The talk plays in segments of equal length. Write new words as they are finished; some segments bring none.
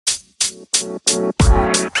So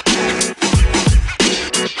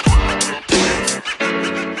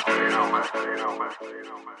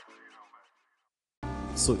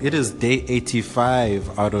it is day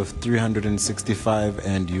 85 out of 365,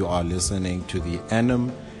 and you are listening to the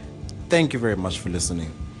Anim. Thank you very much for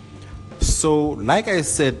listening. So, like I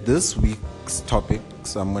said, this week's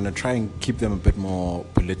topics, I'm going to try and keep them a bit more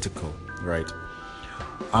political, right?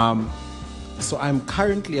 So I'm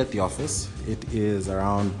currently at the office. It is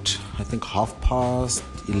around, I think,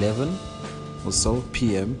 11:30 or so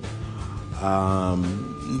p.m.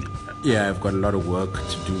 Yeah, I've got a lot of work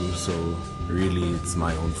to do, so really it's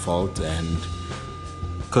my own fault, and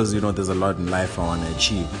because there's a lot in life I want to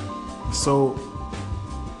achieve. So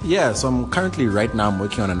I'm currently I'm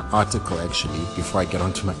working on an article, actually, before I get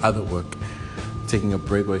on to my other work, taking a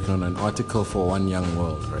break, working on an article for One Young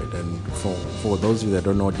World, right? And for those of you that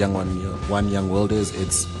don't know what One Young World is,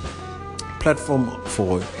 it's a platform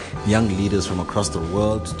for young leaders from across the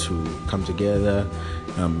world to come together,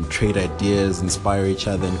 trade ideas, inspire each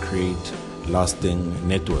other, and create lasting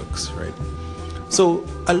networks, right? So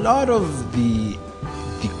a lot of the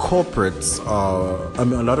corporates a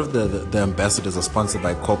lot of the ambassadors are sponsored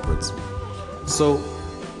by corporates. So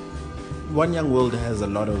One Young World has a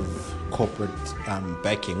lot of corporate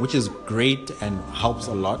backing, which is great and helps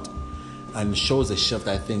a lot and shows a shift,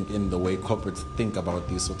 I think, in the way corporates think about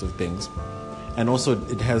these sorts of things. And also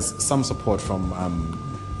it has some support from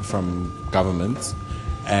governments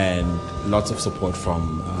and lots of support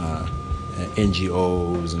from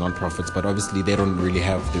NGOs, non-profits, but obviously they don't really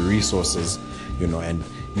have the resources, and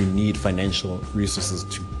you need financial resources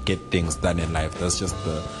to get things done in life. That's just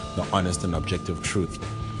the honest and objective truth.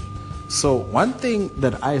 So one thing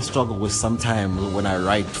that I struggle with sometimes when I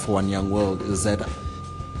write for One Young World is that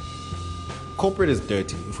corporate is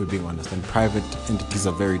dirty, if we're being honest, and private entities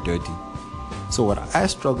are very dirty. So what I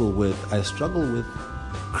struggle with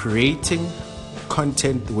creating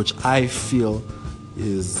content which I feel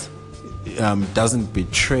is doesn't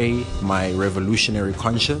betray my revolutionary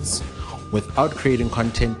conscience, without creating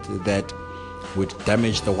content that would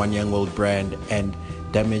damage the One Young World brand and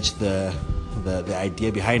damage the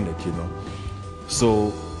idea behind it,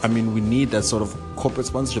 So, we need that sort of corporate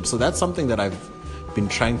sponsorship. So that's something that I've been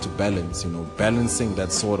trying to balance, balancing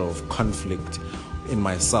that sort of conflict in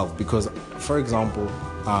myself. Because, for example,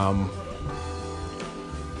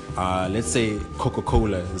 let's say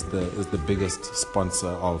Coca-Cola is the biggest sponsor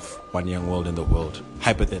of One Young World in the world,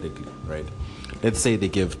 hypothetically, right? Let's say they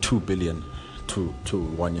give $2 billion to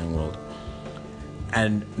One Young World.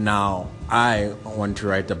 And now I want to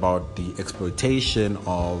write about the exploitation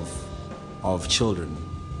of children.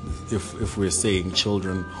 If we're saying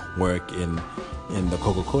children work in the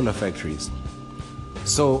Coca-Cola factories.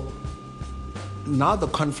 So now the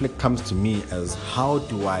conflict comes to me as, how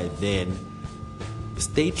do I then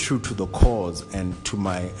stay true to the cause and to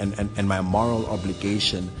my and my moral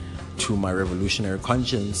obligation to my revolutionary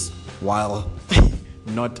conscience, while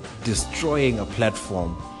not destroying a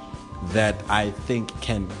platform that I think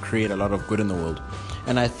can create a lot of good in the world.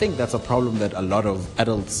 And I think that's a problem that a lot of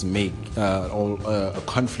adults make, or a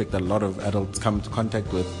conflict that a lot of adults come into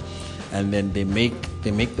contact with, and then they make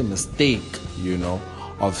the mistake,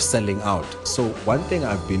 of selling out. So one thing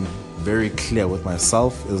I've been very clear with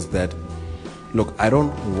myself is that, look, I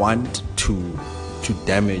don't want to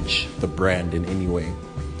damage the brand in any way,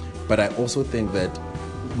 but I also think that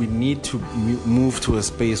we need to move to a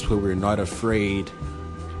space where we're not afraid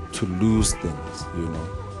to lose things,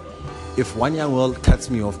 If One Young World cuts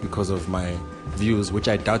me off because of my views, which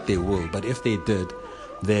I doubt they will, but if they did,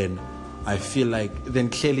 then I feel like then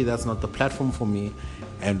clearly that's not the platform for me,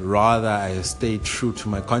 and rather I stay true to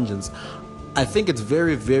my conscience. I think it's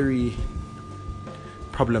very, very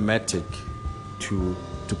problematic to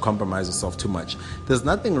compromise yourself too much. There's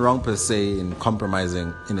nothing wrong per se in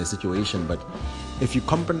compromising in a situation, but if you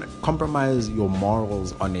compromise your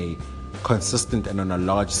morals on a consistent and on a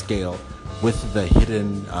large scale, with the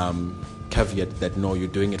hidden caveat that no, you're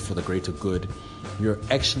doing it for the greater good, you're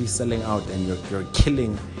actually selling out, and you're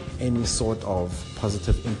killing any sort of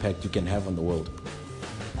positive impact you can have on the world.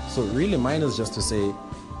 So really, mine is just to say,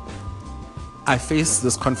 I face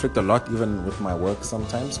this conflict a lot, even with my work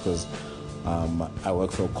sometimes, because I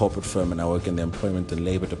work for a corporate firm and I work in the employment and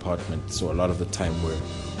labor department. So a lot of the time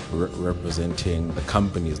we're representing the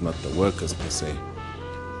companies, not the workers per se.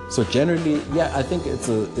 So generally, I think it's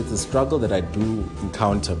a struggle that I do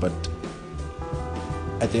encounter, but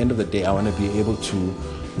at the end of the day, I want to be able to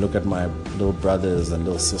look at my little brothers and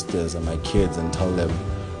little sisters and my kids and tell them,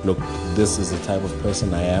 look, this is the type of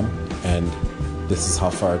person I am, and this is how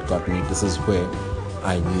far it got me. This is where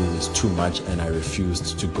I knew is too much, and I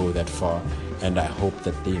refused to go that far, and I hope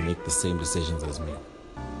that they make the same decisions as me.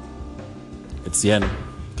 It's Yen,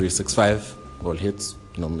 365, all hits,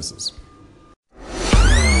 no misses.